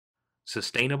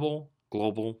Sustainable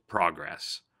Global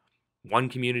Progress. One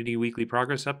Community Weekly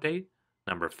Progress Update,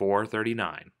 number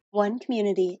 439. One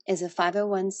Community is a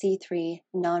 501c3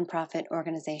 nonprofit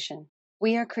organization.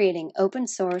 We are creating open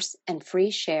source and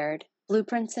free shared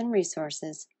blueprints and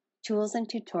resources, tools and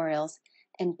tutorials,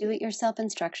 and do-it-yourself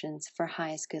instructions for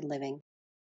highest good living.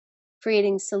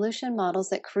 Creating solution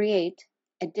models that create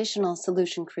additional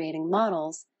solution-creating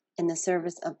models in the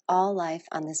service of all life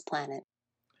on this planet.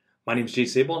 My name is Jay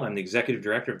Sable, and I'm the Executive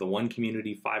Director of the One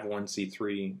Community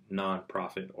 501c3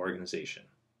 nonprofit organization.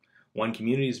 One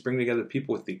Community is bringing together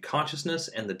people with the consciousness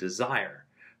and the desire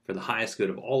for the highest good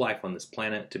of all life on this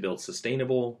planet to build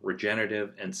sustainable,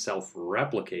 regenerative, and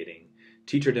self-replicating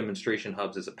teacher demonstration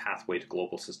hubs as a pathway to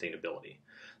global sustainability.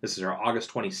 This is our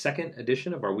August 22nd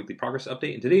edition of our Weekly Progress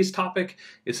Update, and today's topic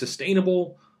is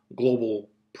sustainable global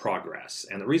progress.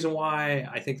 And the reason why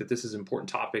I think that this is an important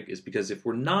topic is because if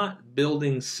we're not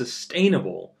building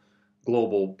sustainable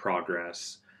global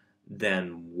progress,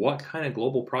 then what kind of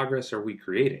global progress are we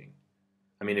creating?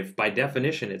 I mean, if by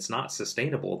definition it's not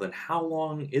sustainable, then how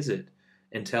long is it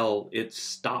until it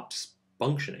stops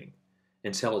functioning,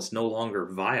 until it's no longer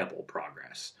viable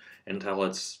progress, until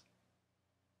it's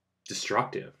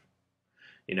destructive?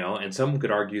 And some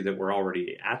could argue that we're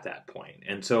already at that point.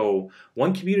 And so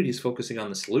One Community is focusing on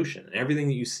the solution. And everything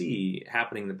that you see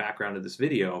happening in the background of this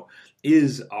video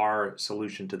is our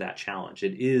solution to that challenge.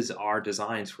 It is our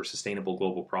designs for sustainable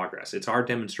global progress. It's our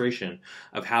demonstration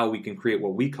of how we can create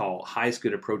what we call highest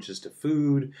good approaches to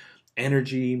food,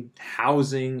 energy,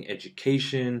 housing,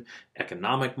 education,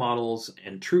 economic models,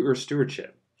 and true earth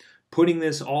stewardship. Putting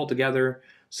this all together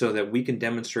so that we can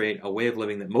demonstrate a way of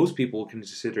living that most people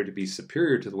consider to be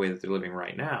superior to the way that they're living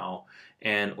right now,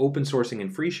 and open sourcing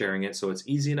and free sharing it so it's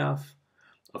easy enough,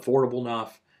 affordable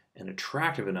enough, and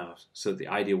attractive enough so that the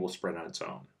idea will spread on its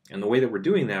own. And the way that we're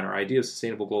doing that, our idea of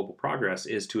sustainable global progress,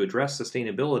 is to address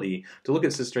sustainability, to look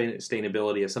at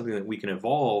sustainability as something that we can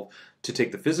evolve to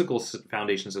take the physical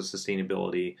foundations of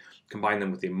sustainability, combine them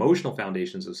with the emotional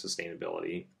foundations of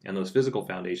sustainability, and those physical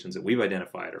foundations that we've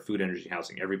identified are food, energy,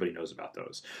 housing. Everybody knows about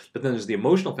those. But then there's the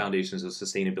emotional foundations of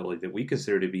sustainability that we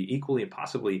consider to be equally and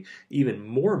possibly even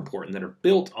more important, that are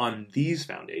built on these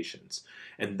foundations.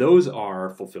 And those are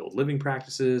fulfilled living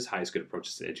practices, highest good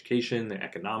approaches to education, the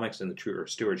economics, and the true earth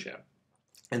stewardship.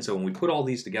 And so when we put all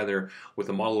these together with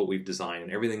the model that we've designed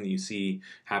and everything that you see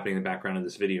happening in the background of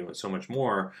this video and so much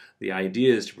more, the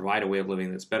idea is to provide a way of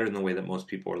living that's better than the way that most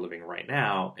people are living right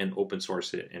now, and open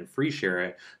source it and free share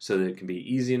it so that it can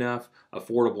be easy enough,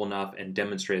 affordable enough, and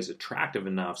demonstrate as attractive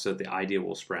enough so that the idea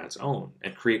will spread its own,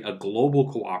 and create a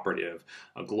global cooperative,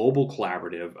 a global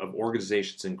collaborative of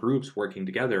organizations and groups working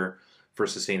together for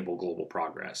sustainable global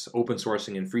progress, open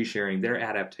sourcing and free sharing their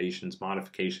adaptations,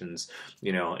 modifications,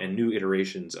 and new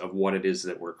iterations of what it is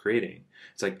that we're creating.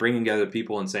 It's like bringing together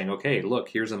people and saying, okay, look,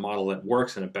 here's a model that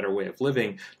works and a better way of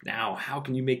living. Now, how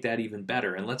can you make that even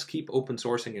better? And let's keep open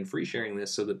sourcing and free sharing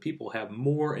this so that people have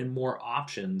more and more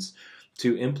options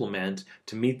to implement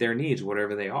to meet their needs,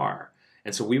 whatever they are.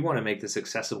 And so we want to make this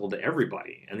accessible to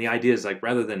everybody. And the idea is, like,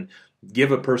 rather than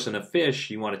give a person a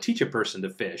fish, you want to teach a person to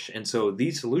fish. And so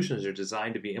these solutions are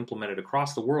designed to be implemented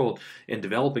across the world in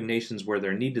developing nations where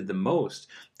they're needed the most,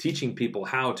 teaching people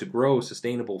how to grow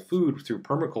sustainable food through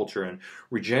permaculture and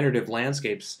regenerative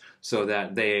landscapes so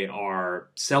that they are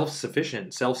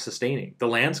self-sufficient, self-sustaining, the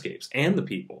landscapes and the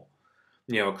people.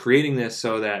 Creating this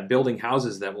so that building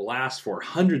houses that will last for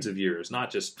hundreds of years,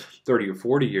 not just 30 or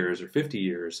 40 years or 50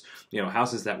 years,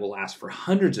 houses that will last for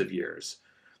hundreds of years,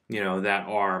 that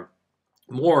are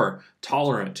more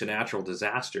tolerant to natural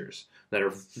disasters, that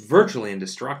are virtually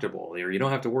indestructible, or you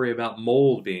don't have to worry about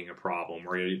mold being a problem,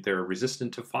 or they're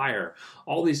resistant to fire,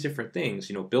 all these different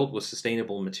things, built with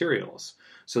sustainable materials.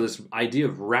 So this idea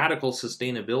of radical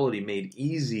sustainability made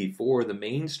easy for the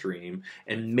mainstream,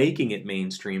 and making it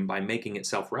mainstream by making it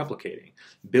self-replicating,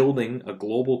 building a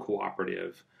global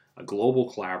cooperative, a global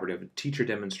collaborative, teacher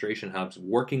demonstration hubs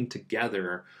working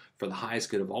together for the highest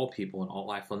good of all people and all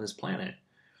life on this planet.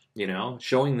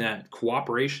 Showing that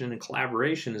cooperation and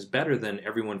collaboration is better than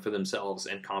everyone for themselves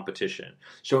and competition.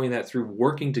 Showing that through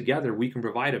working together, we can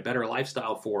provide a better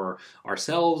lifestyle for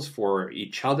ourselves, for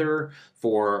each other,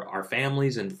 for our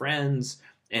families and friends,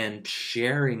 and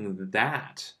sharing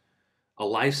that. A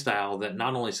lifestyle that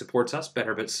not only supports us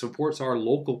better, but supports our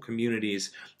local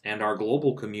communities and our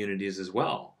global communities as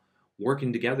well.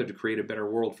 Working together to create a better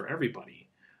world for everybody.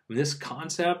 This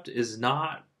concept is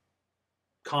not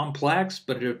complex,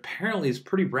 but it apparently is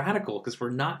pretty radical because we're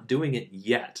not doing it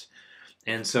yet.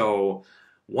 And so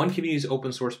One Community's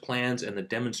open source plans and the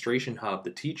demonstration hub,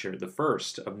 the teacher, the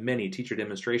first of many teacher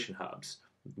demonstration hubs,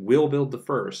 We'll build the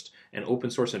first and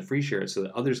open source and free share it so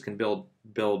that others can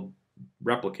build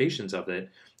replications of it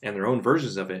and their own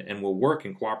versions of it, and we'll work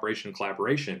in cooperation and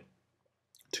collaboration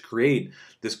to create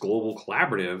this global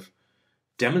collaborative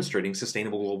demonstrating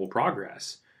sustainable global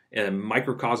progress. A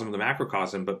microcosm of the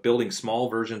macrocosm, but building small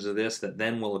versions of this that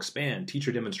then will expand.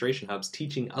 Teacher demonstration hubs,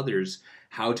 teaching others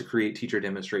how to create teacher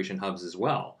demonstration hubs as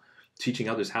well. Teaching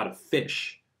others how to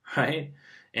fish, right?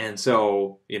 And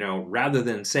so, rather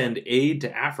than send aid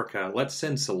to Africa, let's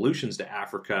send solutions to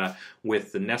Africa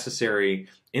with the necessary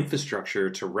infrastructure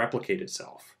to replicate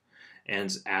itself.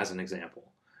 And as an example.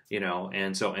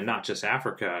 And not just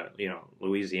Africa,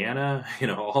 Louisiana,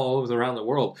 all over around the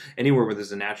world, anywhere where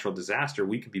there's a natural disaster,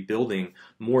 we could be building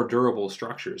more durable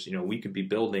structures. We could be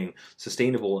building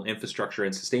sustainable infrastructure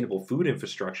and sustainable food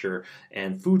infrastructure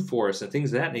and food forests and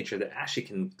things of that nature that actually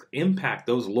can impact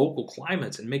those local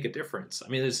climates and make a difference. I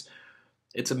mean,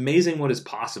 it's amazing what is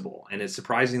possible, and it's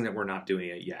surprising that we're not doing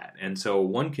it yet. And so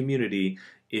one community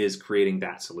is creating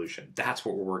that solution. That's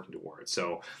what we're working towards.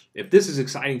 So if this is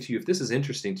exciting to you, if this is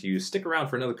interesting to you, stick around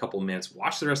for another couple of minutes,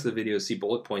 watch the rest of the video, see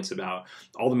bullet points about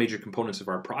all the major components of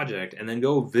our project, and then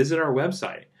go visit our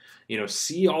website.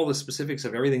 See all the specifics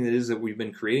of everything that is that we've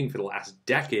been creating for the last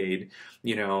decade,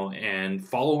 and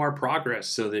follow our progress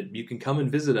so that you can come and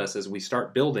visit us as we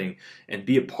start building and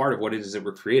be a part of what it is that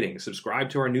we're creating. Subscribe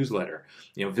to our newsletter,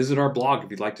 visit our blog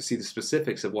if you'd like to see the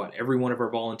specifics of what every one of our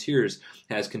volunteers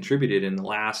has contributed in the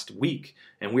last week.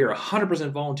 And we are a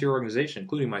 100% volunteer organization,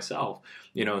 including myself,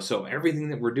 so everything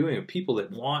that we're doing, people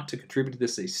that want to contribute to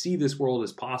this, they see this world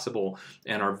as possible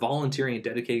and are volunteering and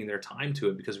dedicating their time to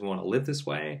it because we want to live this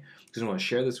way, because we want to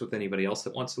share this with anybody else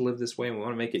that wants to live this way, and we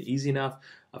want to make it easy enough,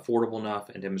 affordable enough,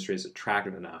 and demonstrate it's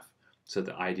attractive enough so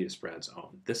the idea spreads.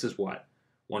 This is what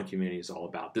One Community is all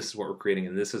about. This is what we're creating,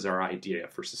 and this is our idea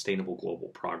for sustainable global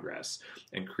progress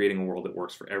and creating a world that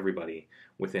works for everybody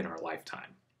within our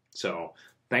lifetime. So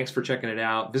thanks for checking it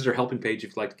out. Visit our helping page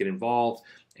if you'd like to get involved.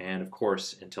 And of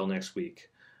course, until next week,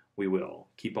 we will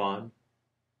keep on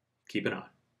keeping on.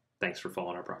 Thanks for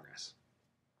following our progress.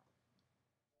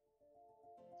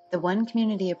 The One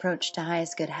Community approach to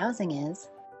highest good housing is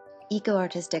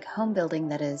eco-artistic home building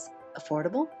that is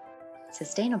affordable,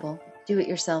 sustainable,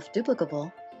 do-it-yourself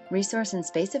duplicable, resource and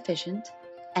space efficient,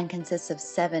 and consists of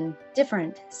 7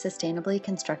 different sustainably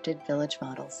constructed village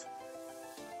models.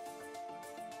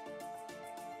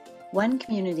 One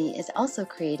Community is also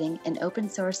creating an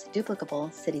open-source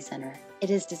duplicable city center. It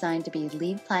is designed to be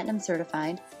LEED Platinum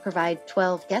certified, provide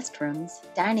 12 guest rooms,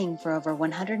 dining for over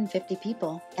 150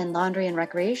 people, and laundry and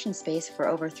recreation space for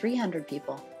over 300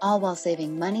 people, all while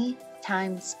saving money,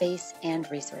 time, space,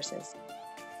 and resources.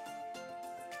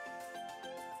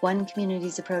 One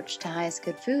Community's approach to highest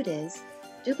good food is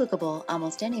duplicable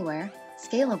almost anywhere,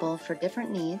 scalable for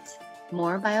different needs,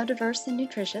 more biodiverse and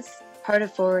nutritious, part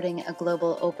of forwarding a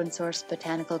global open-source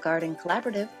botanical garden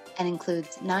collaborative, and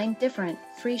includes 9 different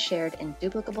free shared and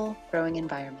duplicable growing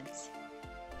environments.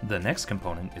 The next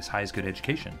component is highest good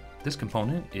education. This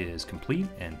component is complete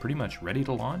and pretty much ready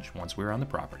to launch once we're on the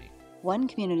property. One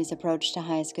Community's approach to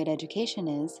highest good education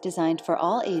is designed for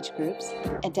all age groups,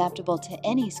 adaptable to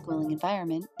any schooling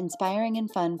environment, inspiring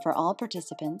and fun for all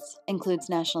participants, includes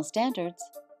national standards,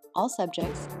 all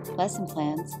subjects, lesson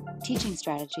plans, teaching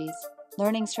strategies,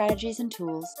 learning strategies and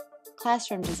tools,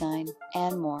 classroom design,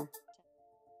 and more.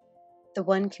 The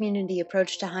One Community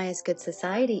approach to highest good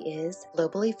society is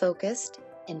globally focused,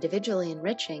 individually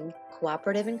enriching,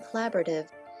 cooperative and collaborative,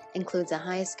 includes a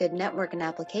highest good network and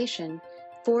application,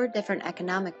 4 different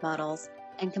economic models,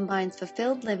 and combines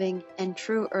fulfilled living and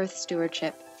true earth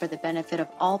stewardship for the benefit of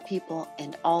all people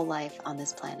and all life on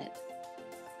this planet.